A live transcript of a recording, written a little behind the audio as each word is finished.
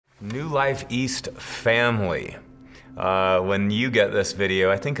New Life East family. When you get this video,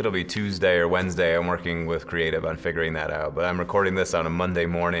 I think it'll be Tuesday or Wednesday. I'm working with Creative on figuring that out, but I'm recording this on a Monday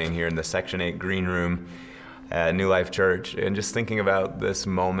morning here in the Section 8 Green Room at New Life Church, and just thinking about this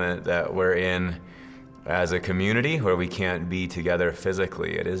moment that we're in as a community where we can't be together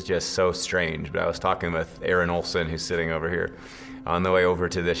physically. It is just so strange. But I was talking with Aaron Olson, who's sitting over here, on the way over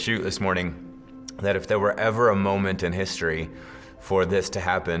to the shoot this morning, that if there were ever a moment in history for this to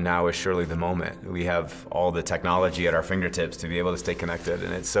happen, now is surely the moment. We have all the technology at our fingertips to be able to stay connected,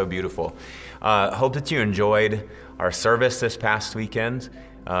 and it's so beautiful. Hope that you enjoyed our service this past weekend.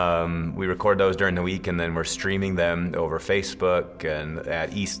 We record those during the week, and then we're streaming them over Facebook and at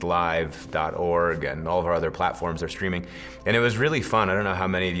eastlive.org, and all of our other platforms are streaming. And it was really fun. I don't know how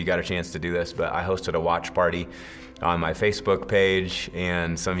many of you got a chance to do this, but I hosted a watch party on my Facebook page,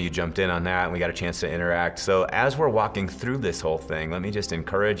 and some of you jumped in on that, and we got a chance to interact. So as we're walking through this whole thing, let me just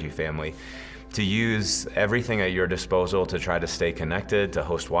encourage you, family, to use everything at your disposal to try to stay connected, to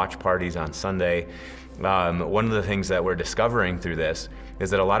host watch parties on Sunday. One of the things that we're discovering through this is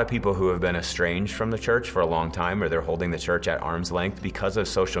that a lot of people who have been estranged from the church for a long time, or they're holding the church at arm's length because of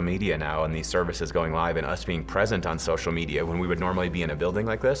social media now and these services going live and us being present on social media when we would normally be in a building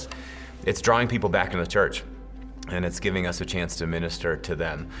like this, it's drawing people back into the church. And it's giving us a chance to minister to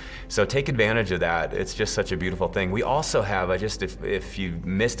them. So take advantage of that. It's just such a beautiful thing. We also have, if you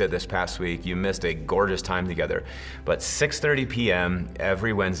missed it this past week, you missed a gorgeous time together. But 6:30 p.m.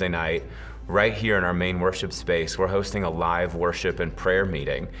 every Wednesday night, right here in our main worship space, we're hosting a live worship and prayer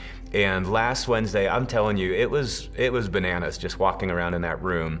meeting. And last Wednesday, I'm telling you, it was bananas just walking around in that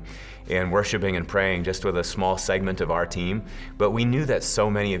room and worshiping and praying just with a small segment of our team. But we knew that so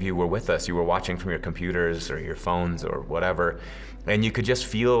many of you were with us. You were watching from your computers or your phones or whatever. And you could just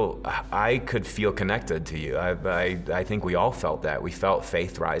feel, I could feel connected to you. I think we all felt that. We felt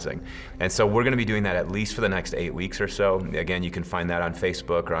faith rising. And so we're going to be doing that at least for the next 8 weeks or so. Again, you can find that on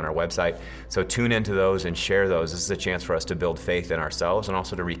Facebook or on our website. So tune into those and share those. This is a chance for us to build faith in ourselves and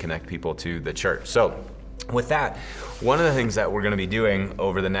also to reconnect people to the church. So with that, one of the things that we're going to be doing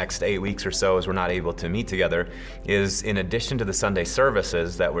over the next 8 weeks or so, as we're not able to meet together, is in addition to the Sunday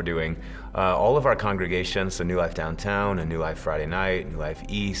services that we're doing, all of our congregations, so New Life Downtown and New Life Friday Night, New Life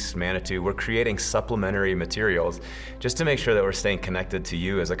East, Manitou, we're creating supplementary materials just to make sure that we're staying connected to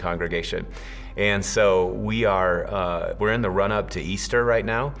you as a congregation. And so we're in the run-up to Easter right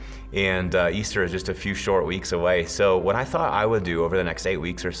now, and Easter is just a few short weeks away. So what I thought I would do over the next 8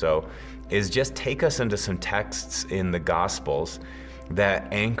 weeks or so is just take us into some texts in the Gospels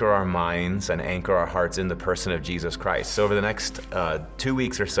that anchor our minds and anchor our hearts in the person of Jesus Christ. So over the next 2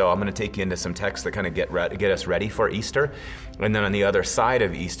 weeks or so, I'm going to take you into some texts that kind of get us ready for Easter. And then on the other side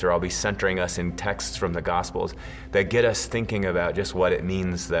of Easter, I'll be centering us in texts from the Gospels that get us thinking about just what it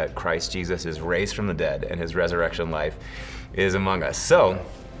means that Christ Jesus is raised from the dead and his resurrection life is among us. So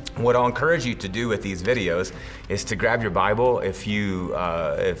what I'll encourage you to do with these videos is to grab your Bible. If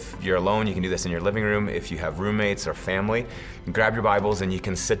you're alone, you can do this in your living room. If you have roommates or family, grab your Bibles and you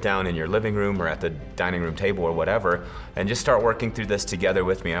can sit down in your living room or at the dining room table or whatever, and just start working through this together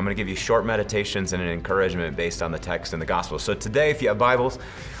with me. I'm going to give you short meditations and an encouragement based on the text in the Gospel. So today, if you have Bibles,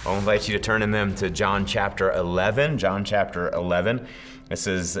 I'll invite you to turn in them to John chapter 11. John chapter 11. This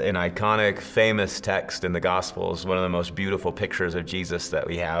is an iconic, famous text in the Gospels, one of the most beautiful pictures of Jesus that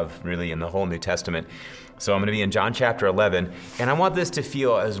we have really in the whole New Testament. So I'm going to be in John chapter 11, and I want this to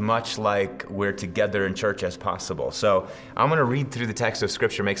feel as much like we're together in church as possible. So I'm going to read through the text of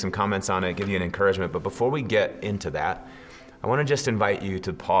Scripture, make some comments on it, give you an encouragement. But before we get into that, I want to just invite you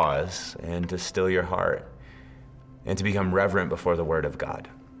to pause and to still your heart and to become reverent before the Word of God.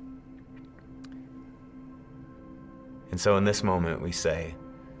 And so in this moment we say,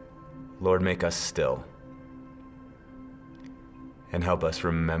 Lord, make us still and help us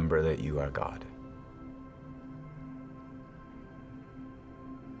remember that you are God.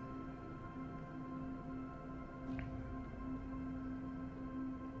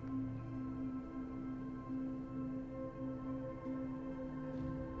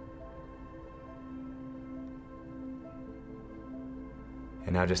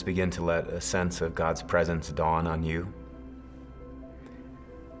 And now just begin to let a sense of God's presence dawn on you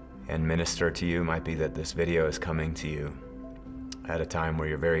and minister to you. It might be that this video is coming to you at a time where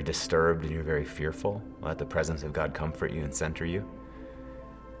you're very disturbed and you're very fearful. Let the presence of God comfort you and center you.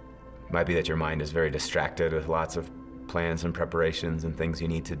 It might be that your mind is very distracted with lots of plans and preparations and things you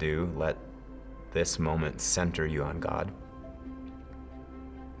need to do. Let this moment center you on God.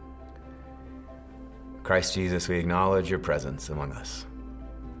 Christ Jesus, we acknowledge your presence among us.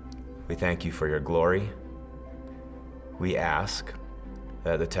 We thank you for your glory. We ask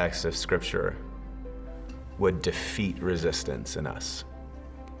that the text of Scripture would defeat resistance in us,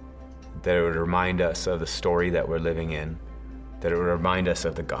 that it would remind us of the story that we're living in, that it would remind us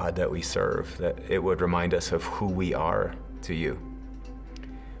of the God that we serve, that it would remind us of who we are to you.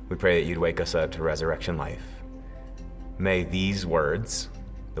 We pray that you'd wake us up to resurrection life. May these words,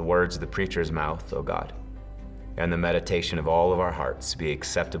 the words of the preacher's mouth, O God, and the meditation of all of our hearts be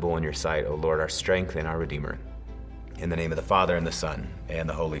acceptable in your sight, O Lord, our strength and our Redeemer. In the name of the Father, and the Son, and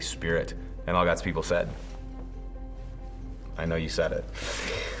the Holy Spirit. And all God's people said. I know you said it.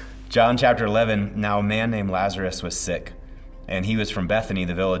 John chapter 11, now a man named Lazarus was sick, and he was from Bethany,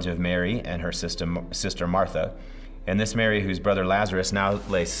 the village of Mary and her sister Martha. And this Mary, whose brother Lazarus now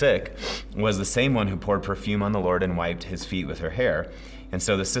lay sick, was the same one who poured perfume on the Lord and wiped his feet with her hair. And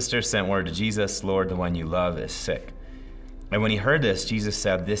so the sisters sent word to Jesus, Lord, the one you love is sick. And when he heard this, Jesus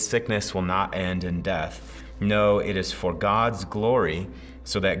said, this sickness will not end in death. No, it is for God's glory,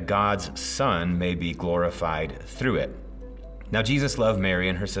 so that God's Son may be glorified through it. Now Jesus loved Mary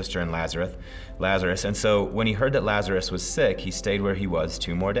and her sister and Lazarus, and so when he heard that Lazarus was sick, he stayed where he was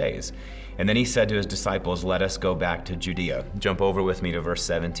 2 more days. And then he said to his disciples, let us go back to Judea. Jump over with me to verse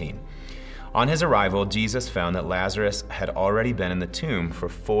 17. On his arrival, Jesus found that Lazarus had already been in the tomb for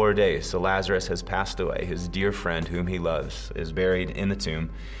 4 days. So Lazarus has passed away. His dear friend, whom he loves, is buried in the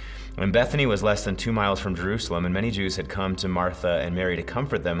tomb. And Bethany was less than 2 miles from Jerusalem, and many Jews had come to Martha and Mary to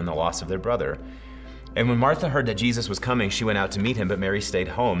comfort them in the loss of their brother. And when Martha heard that Jesus was coming, she went out to meet him, but Mary stayed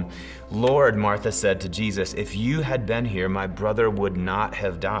home. Lord, Martha said to Jesus, if you had been here, my brother would not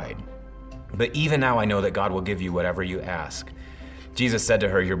have died. But even now I know that God will give you whatever you ask. Jesus said to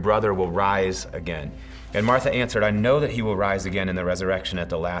her, your brother will rise again. And Martha answered, I know that he will rise again in the resurrection at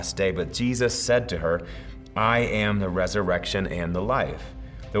the last day. But Jesus said to her, I am the resurrection and the life.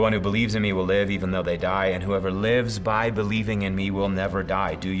 The one who believes in me will live even though they die, and whoever lives by believing in me will never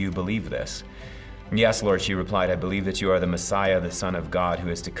die. Do you believe this? Yes, Lord, she replied, I believe that you are the Messiah, the Son of God, who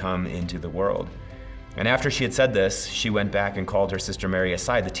is to come into the world. And after she had said this, she went back and called her sister Mary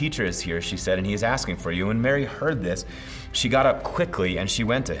aside. The teacher is here, she said, and he is asking for you. When Mary heard this, she got up quickly and she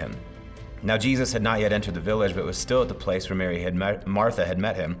went to him. Now Jesus had not yet entered the village, but was still at the place where Martha had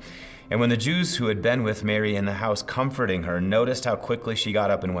met him. And when the Jews who had been with Mary in the house comforting her noticed how quickly she got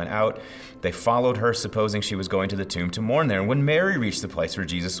up and went out, they followed her, supposing she was going to the tomb to mourn there. And when Mary reached the place where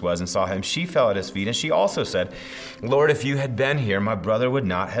Jesus was and saw him, she fell at his feet, and she also said, Lord, if you had been here, my brother would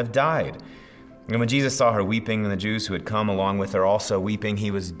not have died. And when Jesus saw her weeping, and the Jews who had come along with her also weeping,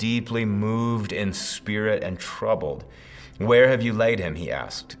 he was deeply moved in spirit and troubled. Where have you laid him? He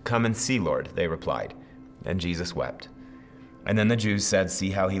asked. Come and see, Lord, they replied. And Jesus wept. And then the Jews said,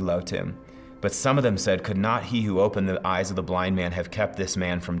 see how he loved him. But some of them said, could not he who opened the eyes of the blind man have kept this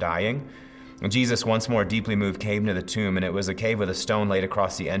man from dying? And Jesus, once more deeply moved, came to the tomb, and it was a cave with a stone laid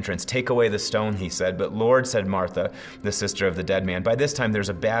across the entrance. Take away the stone, he said. But Lord, said Martha, the sister of the dead man, by this time there's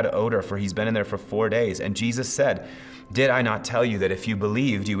a bad odor, for he's been in there for 4 days. And Jesus said, did I not tell you that if you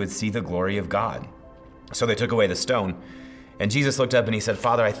believed, you would see the glory of God? So they took away the stone. And Jesus looked up and he said,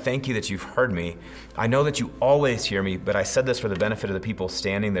 Father, I thank you that you've heard me. I know that you always hear me, but I said this for the benefit of the people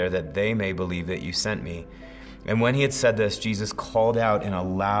standing there, that they may believe that you sent me. And when he had said this, Jesus called out in a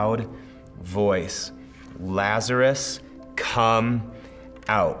loud voice, Lazarus, come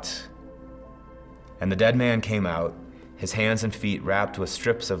out. And the dead man came out, his hands and feet wrapped with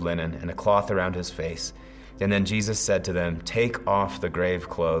strips of linen and a cloth around his face. And then Jesus said to them, take off the grave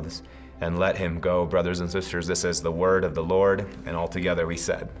clothes and let him go. Brothers and sisters, this is the word of the Lord, and altogether we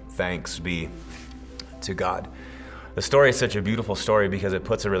said, thanks be to God. The story is such a beautiful story because it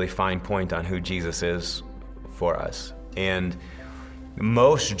puts a really fine point on who Jesus is for us. And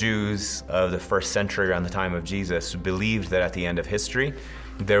most Jews of the first century around the time of Jesus believed that at the end of history,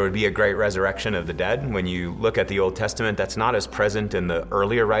 there would be a great resurrection of the dead. When you look at the Old Testament, that's not as present in the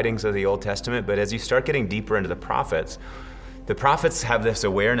earlier writings of the Old Testament, but as you start getting deeper into the prophets have this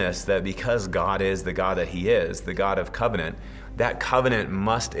awareness that because God is the God that he is, the God of covenant, that covenant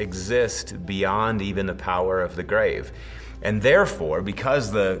must exist beyond even the power of the grave. And therefore,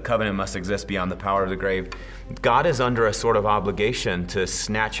 because the covenant must exist beyond the power of the grave, God is under a sort of obligation to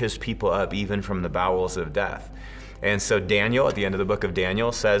snatch his people up even from the bowels of death. And so Daniel, at the end of the book of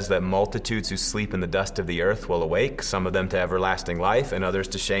Daniel, says that multitudes who sleep in the dust of the earth will awake, some of them to everlasting life and others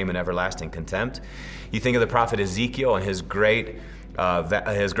to shame and everlasting contempt. You think of the prophet Ezekiel and his great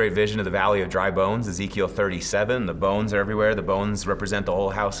vision of the valley of dry bones, Ezekiel 37. The bones are everywhere. The bones represent the whole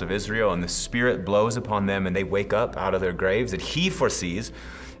house of Israel, and the Spirit blows upon them and they wake up out of their graves. And he foresees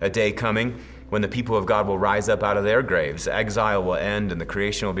a day coming when the people of God will rise up out of their graves. Exile will end and the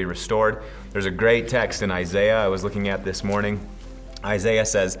creation will be restored. There's a great text in Isaiah I was looking at this morning Isaiah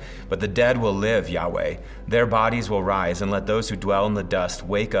says, "But the dead will live, Yahweh. Their bodies will rise, and let those who dwell in the dust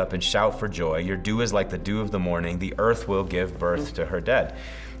wake up and shout for joy. Your dew is like the dew of the morning. The earth will give birth to her dead."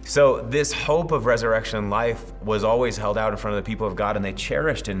 So this hope of resurrection life was always held out in front of the people of God, and they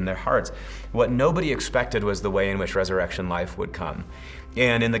cherished it in their hearts. What nobody expected was the way in which resurrection life would come.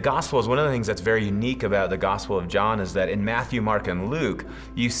 And in the Gospels, one of the things that's very unique about the Gospel of John is that in Matthew, Mark, and Luke,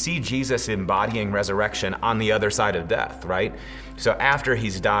 you see Jesus embodying resurrection on the other side of death, right? So after he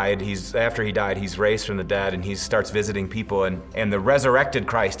died, he's raised from the dead, and he starts visiting people, and the resurrected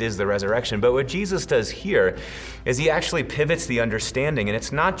Christ is the resurrection. But what Jesus does here is he actually pivots the understanding, and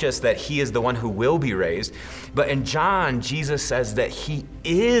it's not just that he is the one who will be raised, but in John, Jesus says that he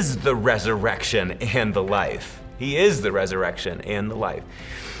is the resurrection and the life. He is the resurrection and the life,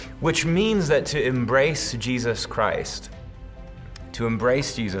 which means that to embrace Jesus Christ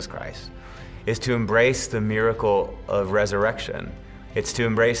is to embrace the miracle of resurrection. It's to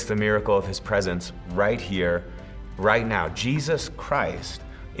embrace the miracle of his presence right here, right now. Jesus Christ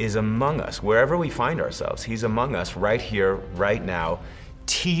is among us. Wherever we find ourselves, he's among us right here, right now,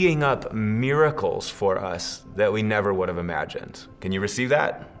 teeing up miracles for us that we never would have imagined. Can you receive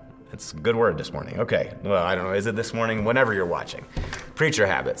that? It's a good word this morning. Okay, well, I don't know, is it this morning? Whenever you're watching. Preacher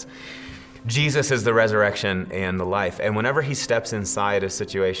habits. Jesus is the resurrection and the life. And whenever he steps inside of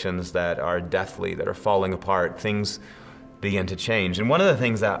situations that are deathly, that are falling apart, things begin to change. And one of the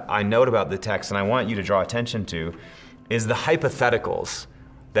things that I note about the text, and I want you to draw attention to, is the hypotheticals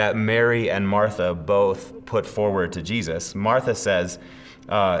that Mary and Martha both put forward to Jesus. Martha says,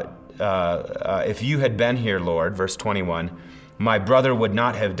 if you had been here, Lord, verse 21, my brother would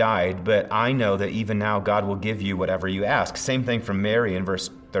not have died, but I know that even now God will give you whatever you ask. Same thing from Mary in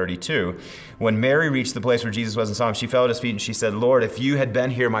verse 32. When Mary reached the place where Jesus was and saw him, she fell at his feet and she said, Lord, if you had been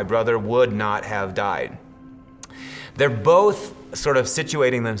here, my brother would not have died. They're both sort of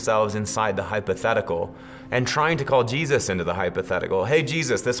situating themselves inside the hypothetical and trying to call Jesus into the hypothetical. Hey,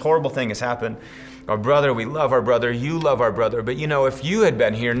 Jesus, this horrible thing has happened. Our brother, we love our brother, you love our brother, but if you had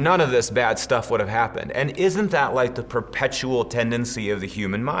been here, none of this bad stuff would have happened. And isn't that like the perpetual tendency of the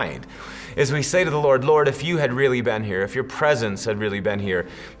human mind? Is we say to the Lord, Lord, if you had really been here, if your presence had really been here,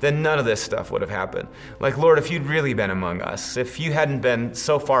 then none of this stuff would have happened. Like, Lord, if you'd really been among us, if you hadn't been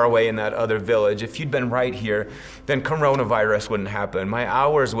so far away in that other village, if you'd been right here, then coronavirus wouldn't happen. My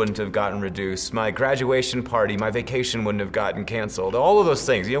hours wouldn't have gotten reduced. My graduation party, my vacation wouldn't have gotten canceled. All of those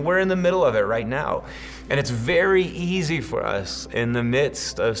things. We're in the middle of it right now. And it's very easy for us in the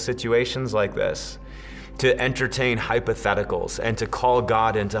midst of situations like this to entertain hypotheticals and to call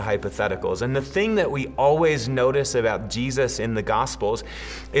God into hypotheticals. And the thing that we always notice about Jesus in the Gospels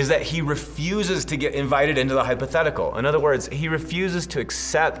is that he refuses to get invited into the hypothetical. In other words, he refuses to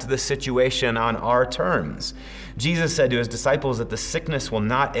accept the situation on our terms. Jesus said to his disciples that the sickness will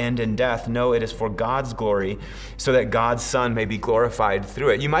not end in death. No, it is for God's glory, so that God's Son may be glorified through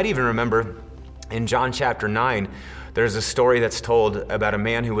it. You might even remember in John chapter 9, there's a story that's told about a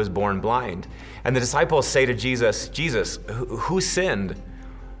man who was born blind. And the disciples say to Jesus, Jesus, who sinned,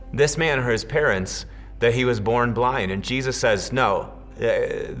 this man or his parents, that he was born blind? And Jesus says, no,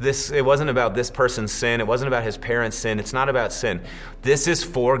 it wasn't about this person's sin. It wasn't about his parents' sin. It's not about sin. This is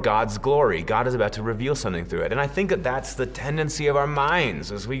for God's glory. God is about to reveal something through it. And I think that that's the tendency of our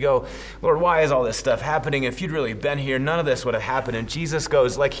minds as we go, Lord, why is all this stuff happening? If you'd really been here, none of this would have happened. And Jesus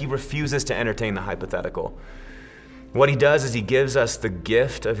goes like he refuses to entertain the hypothetical. What he does is he gives us the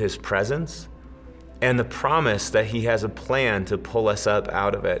gift of his presence and the promise that he has a plan to pull us up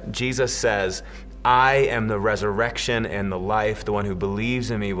out of it. Jesus says, I am the resurrection and the life. The one who believes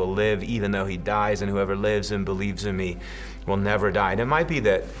in me will live even though he dies, and whoever lives and believes in me will never die. And it might be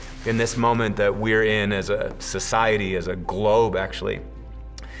that in this moment that we're in as a society, as a globe actually,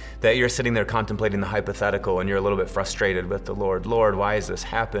 that you're sitting there contemplating the hypothetical and you're a little bit frustrated with the Lord. Lord, why has this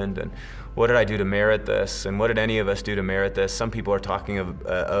happened? And what did I do to merit this? And what did any of us do to merit this? Some people are talking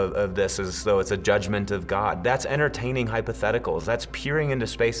of this as though it's a judgment of God. That's entertaining hypotheticals. That's peering into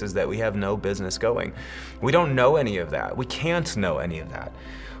spaces that we have no business going. We don't know any of that. We can't know any of that.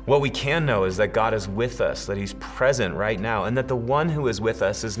 What we can know is that God is with us, that he's present right now, and that the one who is with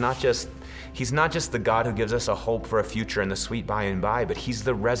us is he's not just the God who gives us a hope for a future in the sweet by and by, but he's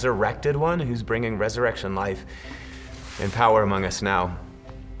the resurrected one who's bringing resurrection life and power among us now.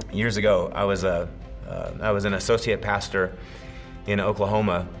 Years ago, I was an associate pastor in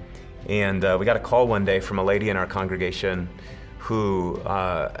Oklahoma, and we got a call one day from a lady in our congregation who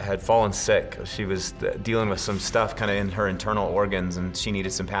had fallen sick. She was dealing with some stuff kind of in her internal organs, and she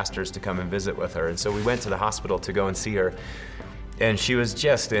needed some pastors to come and visit with her. And so we went to the hospital to go and see her. And she was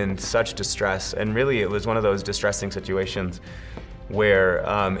just in such distress. And really, it was one of those distressing situations where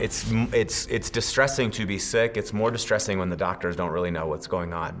it's distressing to be sick. It's more distressing when the doctors don't really know what's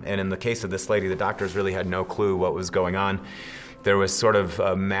going on. And in the case of this lady, the doctors really had no clue what was going on. There was sort of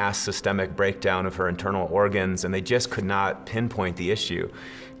a mass systemic breakdown of her internal organs, and they just could not pinpoint the issue.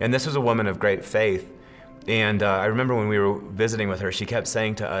 And this was a woman of great faith. And I remember when we were visiting with her, she kept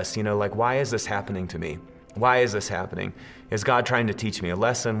saying to us, like, why is this happening to me? Why is this happening? Is God trying to teach me a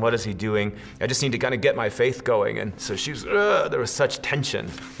lesson? What is he doing? I just need to kind of get my faith going. And so there was such tension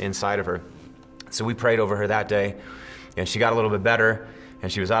inside of her. So we prayed over her that day, and she got a little bit better,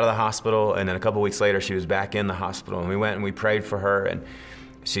 and she was out of the hospital. And then a couple weeks later, she was back in the hospital. And we went and we prayed for her, and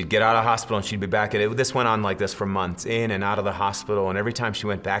she'd get out of the hospital and she'd be back in it. This went on like this for months, in and out of the hospital. And every time she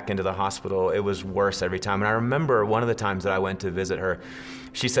went back into the hospital, it was worse every time. And I remember one of the times that I went to visit her,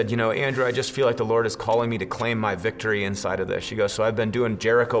 she said, Andrew, I just feel like the Lord is calling me to claim my victory inside of this. She goes, so I've been doing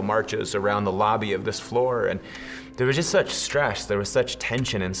Jericho marches around the lobby of this floor. And there was just such stress. There was such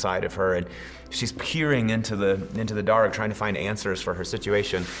tension inside of her. And she's peering into the dark, trying to find answers for her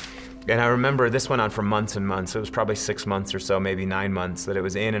situation. And I remember this went on for months and months. It was probably 6 months or so, maybe 9 months, that it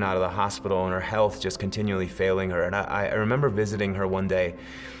was in and out of the hospital, and her health just continually failing her. And I remember visiting her one day,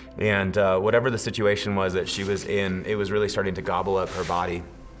 and whatever the situation was that she was in, it was really starting to gobble up her body.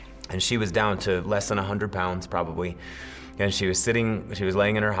 And she was down to less than 100 pounds probably. And she was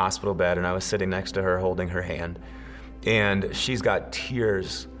laying in her hospital bed, and I was sitting next to her holding her hand. And she's got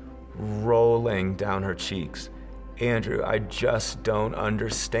tears rolling down her cheeks. Andrew, I just don't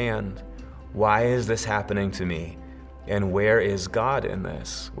understand. Why is this happening to me? And where is God in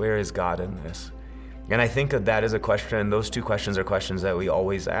this? Where is God in this? And I think that is a question, those two questions are questions that we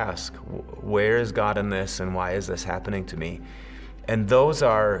always ask. Where is God in this, and why is this happening to me? And those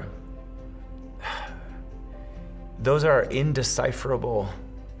are indecipherable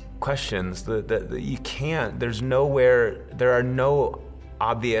questions that you can't, there are no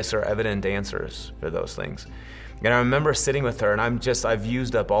obvious or evident answers for those things. And I remember sitting with her, and I've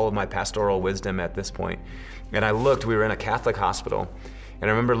used up all of my pastoral wisdom at this point. And we were in a Catholic hospital, and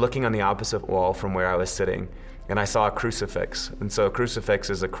I remember looking on the opposite wall from where I was sitting, and I saw a crucifix. And so a crucifix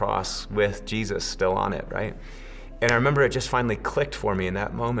is a cross with Jesus still on it, right? And I remember it just finally clicked for me in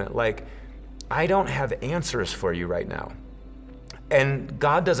that moment, like, I don't have answers for you right now. And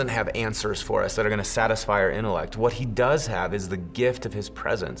God doesn't have answers for us that are going to satisfy our intellect. What he does have is the gift of his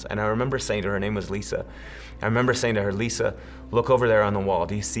presence. And I remember saying to her name was Lisa. I remember saying to her, Lisa, look over there on the wall.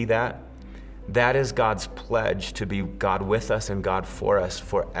 Do you see that? That is God's pledge to be God with us and God for us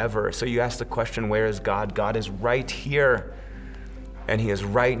forever. So you ask the question, where is God? God is right here. And he is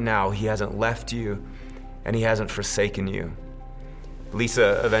right now. He hasn't left you, and he hasn't forsaken you.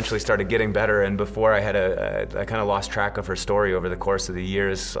 Lisa eventually started getting better, and before I kind of lost track of her story over the course of the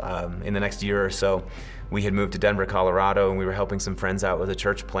years. In the next year or so, we had moved to Denver, Colorado, and we were helping some friends out with a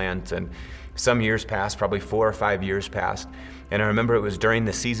church plant, and some years passed, probably 4 or 5 years passed, and I remember it was during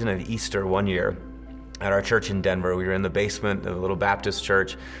the season of Easter one year at our church in Denver. We were in the basement of a little Baptist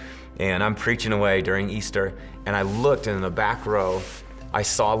church, and I'm preaching away during Easter, and I looked, and in the back row, I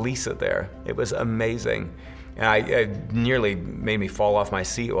saw Lisa there. It was amazing. And it nearly made me fall off my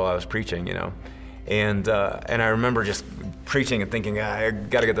seat while I was preaching, And I remember just preaching and thinking, I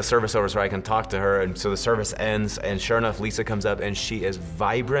got to get the service over so I can talk to her. And so the service ends, and sure enough, Lisa comes up, and she is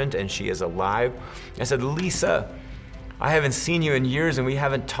vibrant and she is alive. I said, Lisa, I haven't seen you in years and we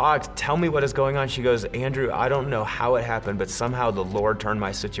haven't talked. Tell me what is going on. She goes, Andrew, I don't know how it happened, but somehow the Lord turned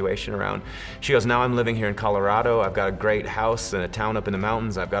my situation around. She goes, now I'm living here in Colorado. I've got a great house in a town up in the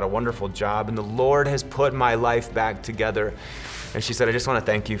mountains. I've got a wonderful job, and the Lord has put my life back together. And she said, I just want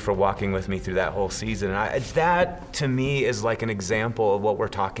to thank you for walking with me through that whole season. And that, to me, is like an example of what we're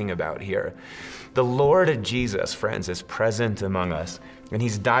talking about here. The Lord Jesus, friends, is present among us, and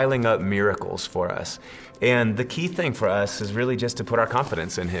he's dialing up miracles for us. And the key thing for us is really just to put our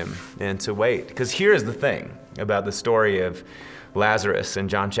confidence in him and to wait. Because here's the thing about the story of Lazarus in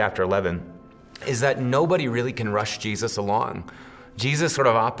John chapter 11, is that nobody really can rush Jesus along. Jesus sort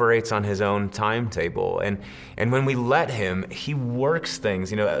of operates on his own timetable. And when we let him, he works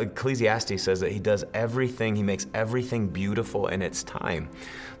things. Ecclesiastes says that he does everything, he makes everything beautiful in its time.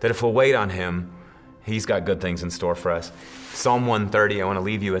 That if we'll wait on him, he's got good things in store for us. Psalm 130, I want to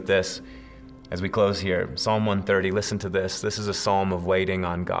leave you with this as we close here. Psalm 130, listen to this. This is a psalm of waiting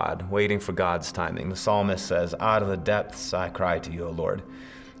on God, waiting for God's timing. The psalmist says, out of the depths I cry to you, O Lord.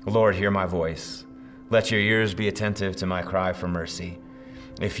 Lord, hear my voice. Let your ears be attentive to my cry for mercy.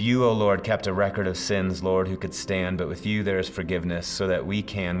 If you, O Lord, kept a record of sins, Lord, who could stand? But with you there is forgiveness, so that we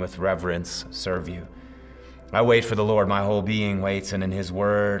can with reverence serve you. I wait for the Lord, my whole being waits, and in his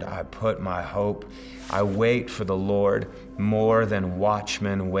word I put my hope. I wait for the Lord more than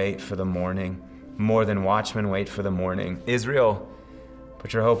watchmen wait for the morning. More than watchmen wait for the morning. Israel,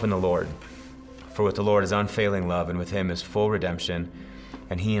 put your hope in the Lord. For with the Lord is unfailing love, and with him is full redemption,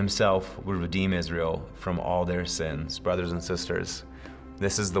 and he himself will redeem Israel from all their sins. Brothers and sisters,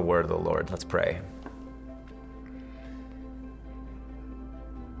 this is the word of the Lord. Let's pray.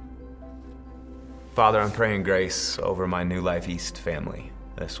 Father, I'm praying grace over my New Life East family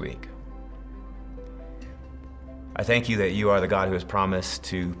this week. I thank you that you are the God who has promised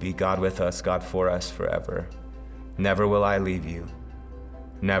to be God with us, God for us forever. Never will I leave you.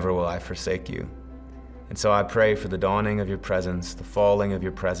 Never will I forsake you. And so I pray for the dawning of your presence, the falling of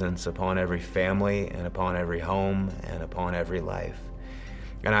your presence upon every family and upon every home and upon every life.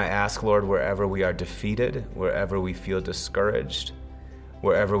 And I ask, Lord, wherever we are defeated, wherever we feel discouraged,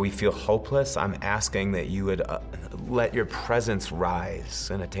 wherever we feel hopeless, I'm asking that you would let your presence rise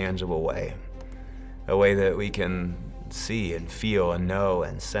in a tangible way, a way that we can see and feel and know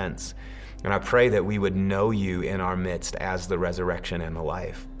and sense. And I pray that we would know you in our midst as the resurrection and the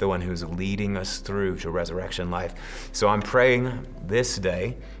life, the one who's leading us through to resurrection life. So I'm praying this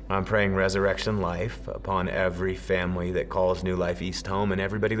day, I'm praying resurrection life upon every family that calls New Life East home and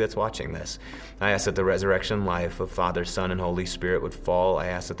everybody that's watching this. I ask that the resurrection life of Father, Son, and Holy Spirit would fall. I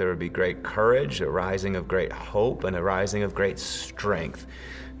ask that there would be great courage, a rising of great hope, and a rising of great strength.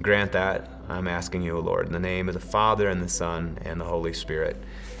 Grant that, I'm asking you, Lord, in the name of the Father, and the Son, and the Holy Spirit.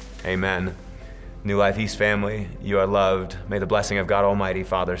 Amen. New Life East family, you are loved. May the blessing of God Almighty,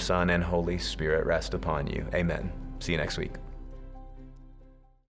 Father, Son, and Holy Spirit rest upon you. Amen. See you next week.